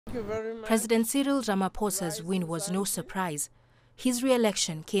Thank you very much. President Cyril Ramaphosa's win was no surprise. His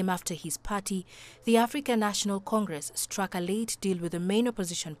re-election came after his party, the African National Congress, struck a late deal with the main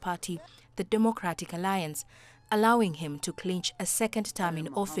opposition party, the Democratic Alliance, allowing him to clinch a second term in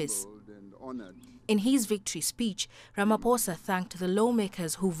office. In his victory speech, Ramaphosa thanked the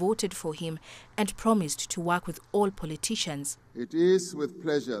lawmakers who voted for him and promised to work with all politicians. It is with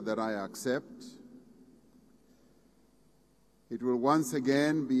pleasure that I accept. It will once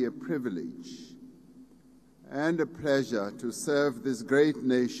again be a privilege and a pleasure to serve this great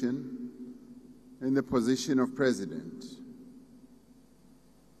nation in the position of president.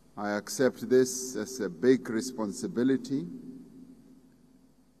 I accept this as a big responsibility,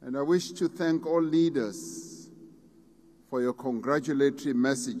 and I wish to thank all leaders for your congratulatory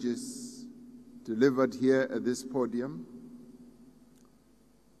messages delivered here at this podium.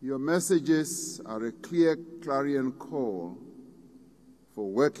 Your messages are a clear clarion call for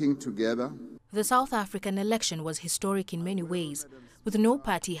working together. The South African election was historic in many ways. With no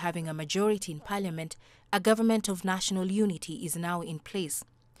party having a majority in parliament, a government of national unity is now in place.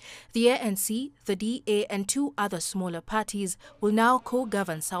 The ANC, the DA and two other smaller parties will now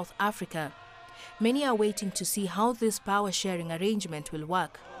co-govern South Africa. Many are waiting to see how this power-sharing arrangement will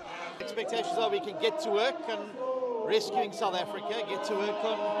work. Expectations are we can get to work on rescuing South Africa, get to work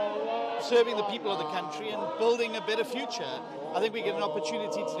on serving the people of the country and building a better future. I think we get an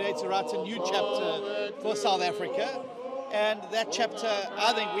opportunity today to write a new chapter for South Africa, and that chapter,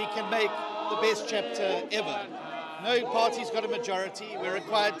 I think we can make the best chapter ever. No party's got a majority. We're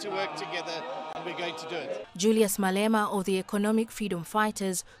required to work together, and we're going to do it. Julius Malema of the Economic Freedom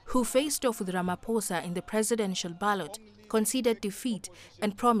Fighters, who faced off with Ramaphosa in the presidential ballot, conceded defeat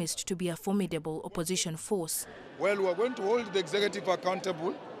and promised to be a formidable opposition force. Well, we are going to hold the executive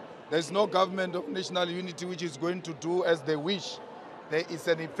accountable. There is no government of national unity which is going to do as they wish. There is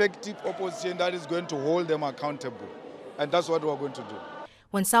an effective opposition that is going to hold them accountable. And that's what we are going to do.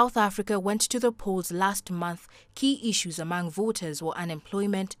 When South Africa went to the polls last month, key issues among voters were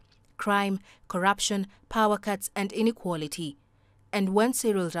unemployment, crime, corruption, power cuts and inequality. And when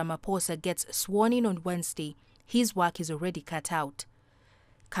Cyril Ramaphosa gets sworn in on Wednesday, his work is already cut out.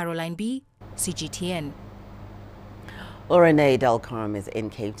 Caroline B., CGTN. Well, Renee Delcarme is in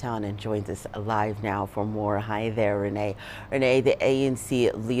Cape Town and joins us live now for more. Hi there, Renee. Renee, the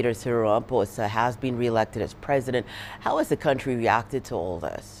ANC leader Cyril Ramaphosa has been re-elected as president. How has the country reacted to all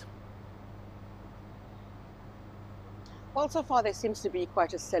this? Well, so far there seems to be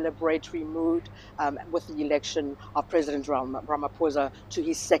quite a celebratory mood with the election of President Ramaphosa to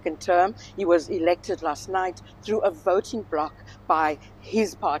his second term. He was elected last night through a voting bloc by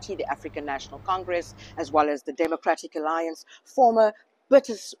his party, the African National Congress, as well as the Democratic Alliance, former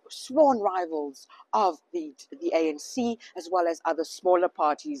bitter sworn rivals of the ANC, as well as other smaller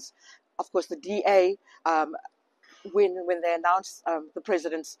parties. Of course, the DA, when they announced the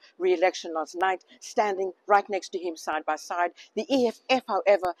president's re-election last night, standing right next to him side by side. The EFF,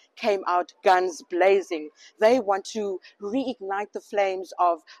 however, came out guns blazing. They want to reignite the flames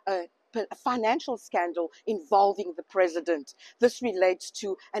of a financial scandal involving the president. This relates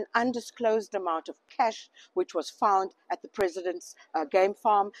to an undisclosed amount of cash which was found at the president's game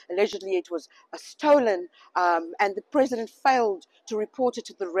farm. Allegedly it was stolen, and the president failed to report it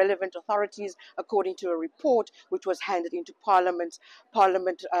to the relevant authorities, according to a report which was handed into Parliament.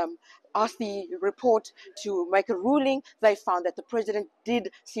 Parliament asked the report to make a ruling. They found that the president did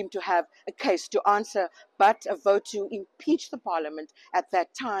seem to have a case to answer, but a vote to impeach the parliament at that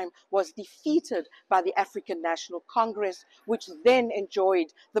time was defeated by the African National Congress, which then enjoyed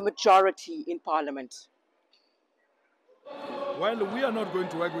the majority in parliament. Well, we are not going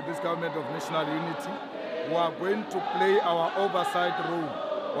to work with this government of national unity. We are going to play our oversight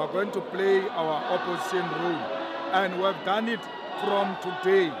role. We are going to play our opposition role. And we have done it from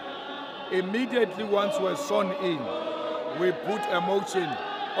today. Immediately once we're sworn in, we put a motion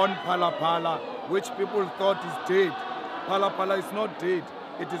on Phala, which people thought is dead. Phala is not dead.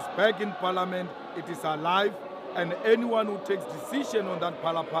 It is back in Parliament, it is alive, and anyone who takes decision on that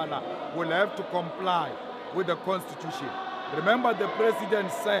Phala will have to comply with the Constitution. Remember, the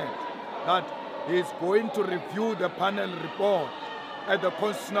President said that he is going to review the panel report at the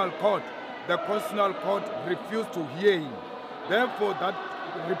Constitutional Court. The Constitutional Court refused to hear him. Therefore, that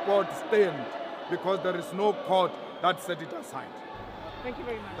report stands because there is no court that set it aside. Thank you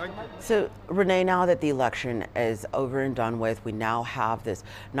very much. Thank you. So, Renee, now that the election is over and done with, we now have this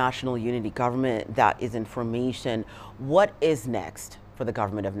national unity government that is in formation. What is next for the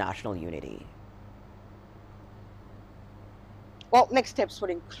government of national unity? Well, next steps will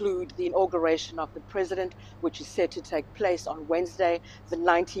include the inauguration of the president, which is set to take place on Wednesday, the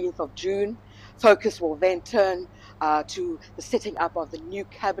 19th of June. Focus will then turn to the setting up of the new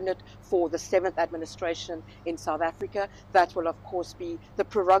cabinet for the 7th administration in South Africa. That will, of course, be the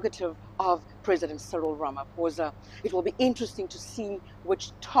prerogative of President Cyril Ramaphosa. It will be interesting to see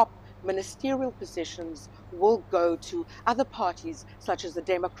which top ministerial positions will go to other parties such as the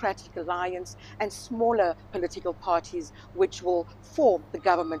Democratic Alliance and smaller political parties which will form the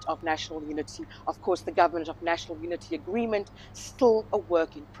Government of National Unity. Of course, the Government of National Unity agreement still a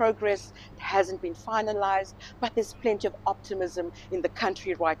work in progress. It hasn't been finalized, but there's plenty of optimism in the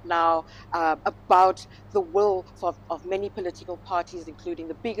country right now about the will of many political parties, including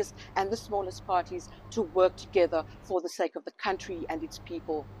the biggest and the smallest parties, to work together for the sake of the country and its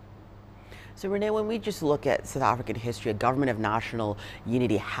people. So Renee, when we just look at South African history, a government of national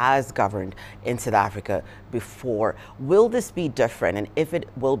unity has governed in South Africa before. Will this be different? And if it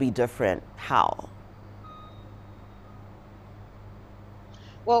will be different, how?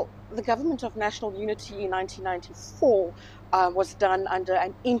 Well, the Government of National Unity in 1994 was done under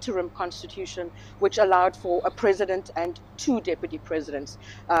an interim constitution which allowed for a president and 2 deputy presidents.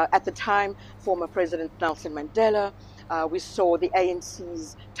 At the time, former President Nelson Mandela, we saw the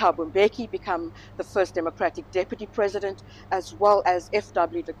ANC's Thabo Mbeki become the first democratic deputy president, as well as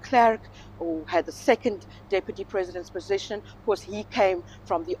F.W. de Klerk, who had the 2nd deputy president's position. Of course, he came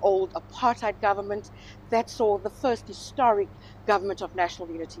from the old apartheid government. That saw the first historic Government of National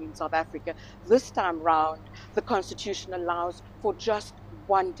Unity in South Africa. This time round, the Constitution allows for just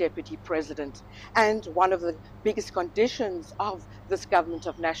 1 deputy president. And one of the biggest conditions of this Government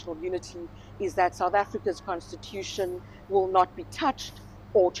of National Unity is that South Africa's Constitution will not be touched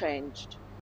or changed.